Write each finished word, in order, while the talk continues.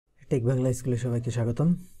Take Bangla স্কুলে সবাইকে স্বাগতম।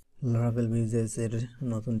 Laravel Vue Js এর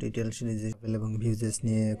নতুন টিউটোরিয়াল সিরিজে এবং Vue Js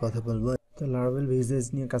নিয়ে কথা বলবো। তো Laravel Vue Js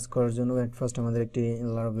নিয়ে কাজ করার জন্য এট ফার্স্ট আমাদের একটি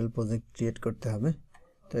Laravel প্রজেক্ট ক্রিয়েট করতে হবে।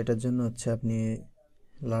 তো এটার জন্য আপনি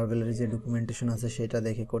Laravel এর যে ডকুমেন্টেশন আছে সেটা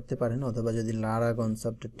দেখে করতে পারেন, অথবা যদি Lara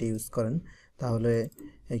কনসেপ্টটি ইউজ করেন তাহলে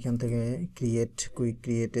এখান থেকে কুইক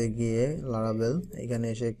ক্রিয়েটে গিয়ে Laravel এখানে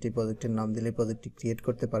এসে একটি প্রজেক্টের নাম দিলে প্রজেক্টটি ক্রিয়েট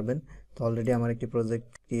করতে পারবেন। তো অলরেডি আমার একটি প্রজেক্ট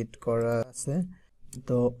ক্রিয়েট করা আছে।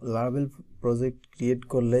 তো Laravel প্রজেক্ট ক্রিয়েট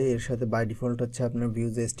করলে এর সাথে বাই ডিফল্ট আপনার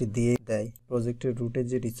Vue.js দিয়ে দেয়। প্রজেক্টের রুটে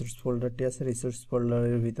যে রিসোর্স ফোল্ডারটি আছে, রিসোর্স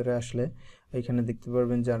ফোল্ডারের ভিতরে আসলে এখানে দেখতে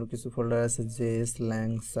পারবেন যে আরও কিছু ফোল্ডার আছে, js,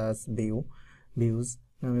 lang, sass, views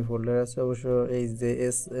নামে ফোল্ডার আছে। অবশ্য এই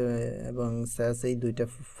js এবং sass এই দুইটা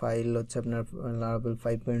ফাইল আপনার Laravel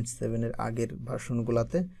 5.7 এর আগের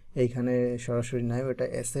ভার্সনগুলোতে এইখানে সরাসরি নাই, ওটা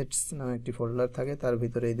অ্যাসেটস নামে একটি ফোল্ডার থাকে, তার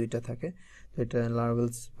ভিতরে এই দুইটা থাকে। তো এটা Laravel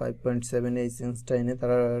 5.7 এই চেঞ্জটা এনে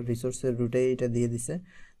তারা রিসোর্সের রুটে এটা দিয়ে দিছে।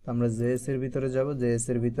 তো আমরা js এর ভিতরে যাব। js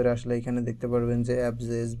এর ভিতরে আসলে এখানে দেখতে পারবেন যে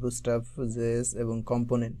app.js, bootstrap.js এবং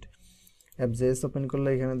কম্পোনেন্ট। app.js ওপেন করলে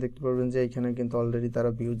এখানে দেখতে পারবেন যে এখানে কিন্তু অলরেডি তারা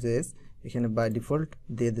Vue.js এখানে বাই ডিফল্ট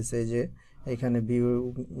দিয়ে দিছে, যে এখানে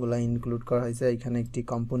ভিউগুলো ইনক্লুড করা হয়েছে, এখানে একটি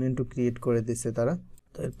কম্পোনেন্টও ক্রিয়েট করে দিছে তারা।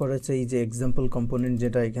 তো এরপর এই যে এক্সাম্পল কম্পোনেন্ট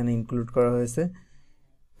যেটা এখানে ইনক্লুড করা হয়েছে,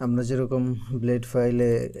 আমরা যেরকম ব্লেড ফাইলে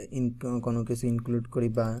কোনো কিছু ইনক্লুড করি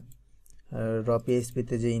বা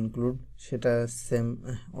PHP-তে যে ইনক্লুড, সেটা সেম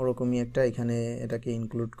ওরকমই একটা এখানে এটাকে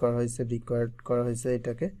ইনক্লুড করা হয়েছে, রিকোয়ার্ড করা হয়েছে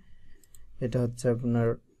এটাকে। এটা আপনার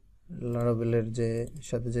Laravel-এর যে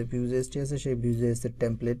সাথে যে Vue.js আছে সেই Vue.js-এর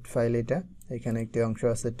টেমপ্লেট ফাইল। এটা এখানে একটি অংশ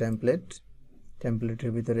আছে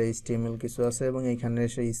টেমপ্লেটের ভিতরে HTML কিছু আছে এবং এখানে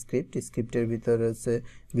সেই স্ক্রিপ্টের ভিতরে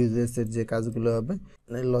Vue.js-এর যে কাজগুলো হবে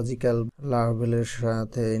লজিক্যাল Laravel-এর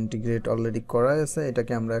সাথে ইন্টিগ্রেট অলরেডি করা আছে।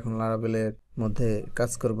 এটাকে আমরা এখন Laravel-এর মধ্যে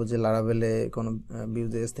কাজ করব, যে Laravel-এ কোনো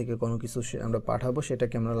Vue.js থেকে কোনো কিছু আমরা পাঠাবো,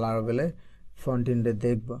 সেটাকে আমরা Laravel-এ ফ্রন্ট এন্ডে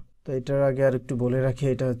দেখব। তো এটার আগে আর একটু বলে রাখি,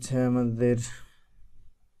 এটা আমাদের,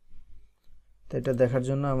 তো এটা দেখার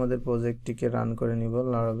জন্য আমাদের প্রজেক্টটিকে রান করে নিব।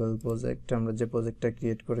 Laravel প্রজেক্ট, আমরা যে প্রজেক্টটা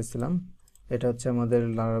ক্রিয়েট করেছিলাম, এটা আমাদের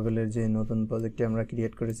Laravel-এর যে নতুন প্রজেক্টটি আমরা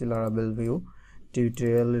ক্রিয়েট করেছি, Laravel Vue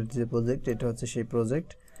টিউটোরিয়ালের যে প্রজেক্ট, এটা সেই প্রজেক্ট।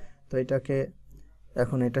 তো এটাকে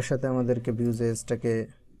এখন এটার সাথে আমাদেরকে Vue.js-টাকে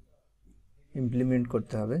ইমপ্লিমেন্ট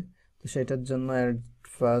করতে হবে। তো সেটার জন্য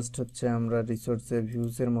ফার্স্ট আমরা রিসোর্সে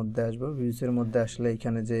ভিউসের মধ্যে আসবো। ভিউসের মধ্যে আসলে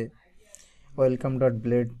এখানে যে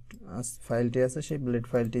welcome.blade ফাইলটি আছে, সেই ব্লেড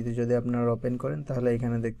ফাইলটিতে যদি আপনারা ওপেন করেন তাহলে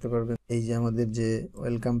এখানে দেখতে পারবেন এই যে আমাদের যে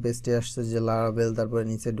ওয়েলকাম পেজটি আসছে, যে Laravel, তারপরে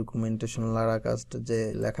নিচে ডকুমেন্টেশন, লারাকাস্ট যে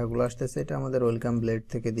লেখাগুলো আসতেছে, এটা আমাদের ওয়েলকাম ব্লেড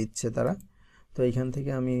থেকে দিচ্ছে তারা। তো এইখান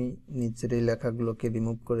থেকে আমি নিচের এই লেখাগুলোকে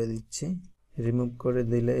রিমুভ করে দিচ্ছি। রিমুভ করে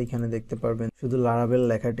দিলে এখানে দেখতে পারবেন শুধু Laravel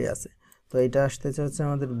লেখাটি আছে। তো এটা আসতেছে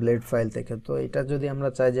আমাদের ব্লেড ফাইল থেকে। তো এটা যদি আমরা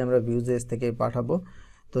চাই যে আমরা Vue.js থেকে পাঠাবো,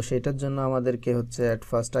 তো সেটার জন্য আমাদেরকে এট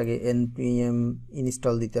ফার্স্ট আগে npm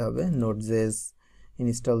ইনস্টল দিতে হবে, Node.js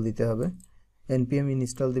ইনস্টল দিতে হবে। npm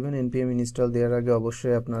ইনস্টল দিবেন। npm ইনস্টল দেওয়ার আগে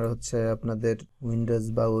অবশ্যই আপনারা আপনাদের উইন্ডোজ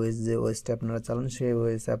বা ওএস যে ওএসটা আপনারা চালান, সেই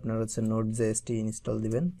ওএসে আপনারা Node.js-টি ইনস্টল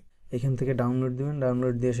দিবেন। এখান থেকে ডাউনলোড দিবেন,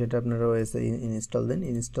 ডাউনলোড দিয়ে সেটা আপনারা ওএসে ইনস্টল দেন।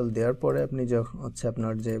 ইনস্টল দেওয়ার পরে আপনি যখন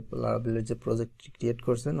আপনার যে Laravel-এর যে প্রজেক্টটি ক্রিয়েট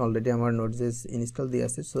করছেন, অলরেডি আমার Node.js ইনস্টল দিয়ে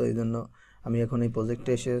আছে, সো এই জন্য আমি এখন এই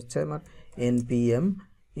প্রজেক্টে এসে আমার npm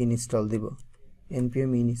ইনস্টল দিব।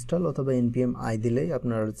 npm ইনস্টল অথবা npm i দিলেই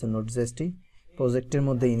আপনার Node.js-টি প্রজেক্টের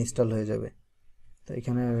মধ্যে ইনস্টল হয়ে যাবে। তো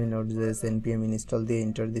এখানে আমি Node.js npm ইনস্টল দিয়ে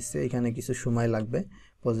এন্টার দিচ্ছি। এখানে কিছু সময় লাগবে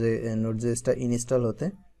Node.js-টা ইনস্টল হতে।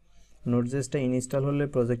 Node.js-টা ইনস্টল হলে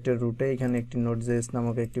প্রজেক্টের রুটে এখানে একটি Node.js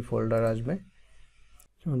নামক একটি ফোল্ডার আসবে।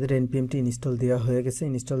 আমাদের npm-টি ইনস্টল দেওয়া হয়ে গেছে।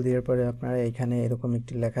 ইনস্টল দেওয়ার পরে আপনারা এখানে এরকম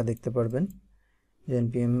একটি লেখা দেখতে পারবেন যে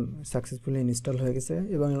npm সাকসেসফুলি ইনস্টল হয়ে গেছে।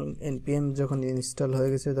 এবং npm যখন ইনস্টল হয়ে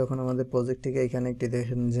গেছে তখন আমাদের প্রজেক্টটিকে এখানে একটি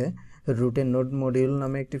দেখেন যে রুটে নোড মডিউল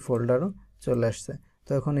নামে একটি ফোল্ডারও চলে আসছে।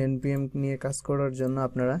 তো এখন npm নিয়ে কাজ করার জন্য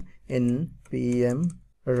আপনারা npm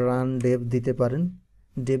run dev দিতে পারেন।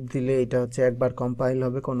 dev দিলে এটা একবার কম্পাইল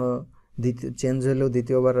হবে, কোনো চেঞ্জ হলেও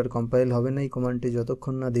দ্বিতীয়বার আর কম্পাইল হবে না এই কমান্ডটি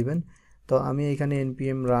যতক্ষণ না দিবেন। তো আমি এখানে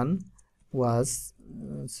npm run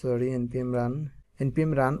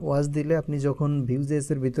was দিলে আপনি যখন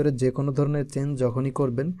Vue.js-এর ভিতরে যে কোনো ধরনের চেঞ্জ যখনই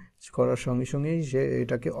করবেন, করার সঙ্গে সঙ্গেই সে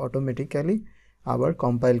এটাকে অটোমেটিক্যালি আবার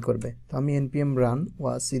কম্পাইল করবে। তো আমি npm run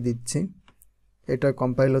was-ই দিচ্ছি। এটা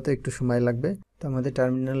কম্পাইল হতে একটু সময় লাগবে। তো আমাদের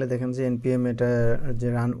টার্মিনালে দেখেন যে npm এটা যে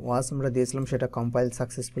run was আমরা দিয়েছিলাম সেটা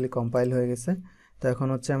সাকসেসফুলি কম্পাইল হয়ে গেছে। তো এখন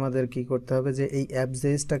আমাদের কি করতে হবে, যে এই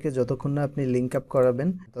app.js-টাকে যতক্ষণ না আপনি লিঙ্ক আপ করাবেন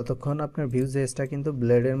ততক্ষণ আপনার Vue.js-টা কিন্তু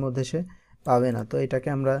ব্লেডের মধ্যে সে পাবে না। তো এটাকে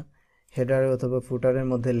আমরা হেডারে অথবা ফুটারের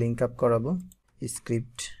মধ্যে লিঙ্ক আপ করাবো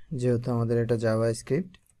স্ক্রিপ্ট, যেহেতু আমাদের এটা জাভা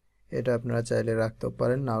স্ক্রিপ্ট। এটা আপনারা চাইলে রাখতেও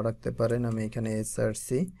পারেন, নাও রাখতে পারেন। আমি এখানে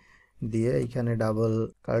এসআরসি দিয়ে এখানে ডাবল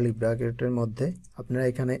কার্লি ব্র্যাকেটের মধ্যে আপনারা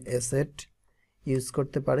এখানে অ্যাসেট ইউজ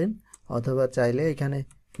করতে পারেন, অথবা চাইলে এখানে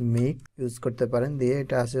মিক ইউজ করতে পারেন। দিয়ে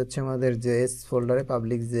এটা আসে হচ্ছে আমাদের জেএস ফোল্ডারে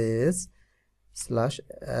public JS slash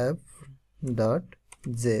app dot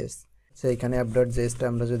JS. এখানে অ্যাপ ডট জেএসটা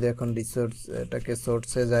আমরা যদি এখন রিসোর্স এটাকে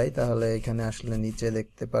সোর্সে যাই, তাহলে এখানে আসলে নিচে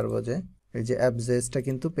দেখতে পারবো যে এই যে অ্যাপ জেএসটা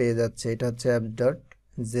কিন্তু পেয়ে যাচ্ছে। এটা হচ্ছে অ্যাপ ডট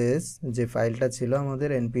জেএস, যে ফাইলটা ছিল আমাদের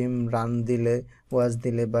npm রান দিলে, ওয়াচ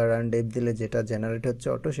দিলে বা রান ডেভ দিলে যেটা জেনারেট হচ্ছে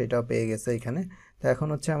অটো, সেটাও পেয়ে গেছে এখানে। তো এখন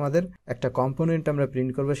হচ্ছে আমাদের একটা কম্পোনেন্ট আমরা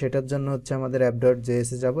প্রিন্ট করব, সেটার জন্য হচ্ছে আমাদের অ্যাপ ডট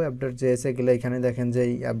জেএসে যাবো। অ্যাপ ডট জেএসে গেলে এখানে দেখেন যে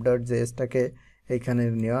এই অ্যাপ ডট জেএসটাকে এখানে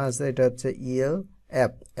নেওয়া আছে। এটা হচ্ছে ইএল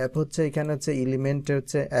অ্যাপ। অ্যাপ হচ্ছে এখানে হচ্ছে এলিমেন্টের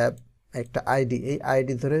হচ্ছে অ্যাপ একটা আইডি, এই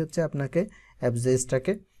আইডি ধরে হচ্ছে আপনাকে অ্যাপ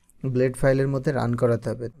জেএসটাকে ব্লেড ফাইলের মধ্যে রান করাতে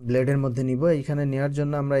হবে। ব্লেডের মধ্যে নিব, এইখানে নেওয়ার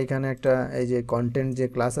জন্য আমরা এখানে একটা এই যে কন্টেন্ট যে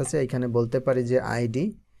ক্লাস আছে এখানে বলতে পারি যে আইডি।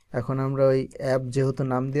 এখন আমরা ওই অ্যাপ যেহেতু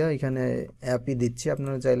নাম দেওয়া এখানে অ্যাপই দিচ্ছি,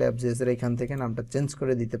 আপনারা চাইলে অ্যাপ জেএসের এখান থেকে নামটা চেঞ্জ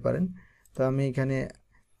করে দিতে পারেন। তো আমি এখানে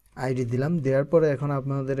আইডি দিলাম। দেওয়ার পরে এখন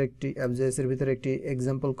আপনাদের একটি অ্যাপ জেএসের ভিতরে একটি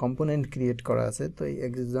এক্সাম্পল কম্পোনেন্ট ক্রিয়েট করা আছে। তো এই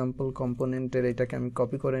এক্সাম্পল কম্পোনেন্টের এটাকে আমি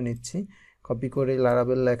কপি করে নিচ্ছি। কপি করে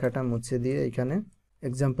লারাবেল লেখাটা মুছে দিয়ে এখানে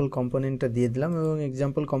এক্সাম্পল কম্পোনেন্টটা দিয়ে দিলাম। এবং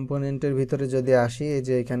এক্সাম্পল কম্পোনেন্টের ভিতরে যদি আসি, এই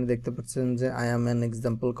যে এখানে দেখতে পাচ্ছেন যে I am an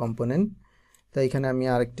example component. তো এখানে আমি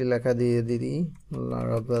আরেকটি লেখা দিয়ে দিই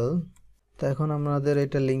লারাবেল। তো এখন আমাদের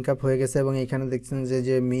এটা লিঙ্ক আপ হয়ে গেছে এবং এখানে দেখছেন যে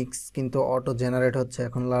যে মিক্স কিন্তু অটো জেনারেট হচ্ছে।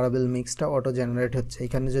 এখন লারাবেল মিক্সটা অটো জেনারেট হচ্ছে।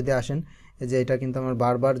 এখানে যদি আসেন, এই যে এটা কিন্তু আমার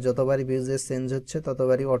বারবার যতবারই ভিউজেস চেঞ্জ হচ্ছে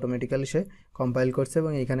ততবারই অটোমেটিক্যালি সে কম্পাইল করছে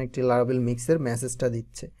এবং এখানে একটি লারাবেল মিক্সের মেসেজটা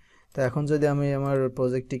দিচ্ছে। তো এখন যদি আমি আমার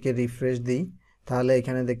প্রজেক্টটিকে রিফ্রেশ দিই, তাহলে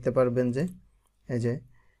এখানে দেখতে পারবেন যে এই যে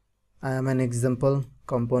I am an example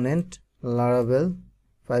component লারাবেল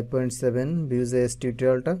 5.7 ভিউজেস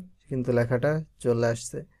টিউটোরিয়ালটা কিন্তু লেখাটা চলে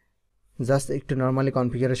আসছে। জাস্ট একটু নর্মালি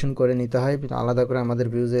কনফিগারেশন করে নিতে হয়, আলাদা করে আমাদের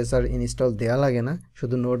ভিউজেস আর ইনস্টল দেওয়া লাগে না।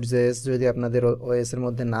 শুধু নোট জেএস যদি আপনাদের ওএসের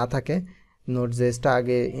মধ্যে না থাকে, নোট জেএসটা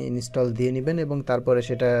আগে ইনস্টল দিয়ে নেবেন এবং তারপরে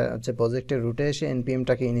সেটা হচ্ছে প্রজেক্টের রুটে এসে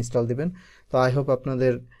npmটাকে ইনস্টল দিবেন। তো আই হোপ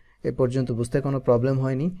আপনাদের এ পর্যন্ত বুঝতে কোনো প্রবলেম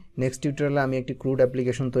হয়নি। নেক্সট টিউটোরিয়ালে আমি একটি ক্রুড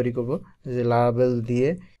অ্যাপ্লিকেশন তৈরি করব, যে লারাবেল দিয়ে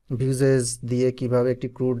ভিউজেস দিয়ে কিভাবে একটি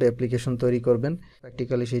ক্রুড অ্যাপ্লিকেশন তৈরি করবেন,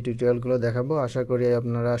 প্র্যাকটিক্যালি সেই টিউটোরিয়ালগুলো দেখাবো। আশা করি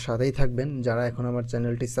আপনারা সাথেই থাকবেন। যারা এখন আমার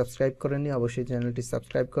চ্যানেলটি সাবস্ক্রাইব করেননি অবশ্যই চ্যানেলটি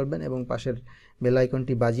সাবস্ক্রাইব করবেন এবং পাশের বেল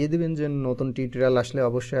আইকনটি বাজিয়ে দিবেন, যে নতুন টিউটোরিয়াল আসলে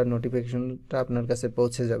অবশ্যই আর নোটিফিকেশনটা আপনার কাছে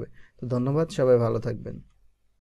পৌঁছে যাবে। তো ধন্যবাদ, সবাই ভালো থাকবেন।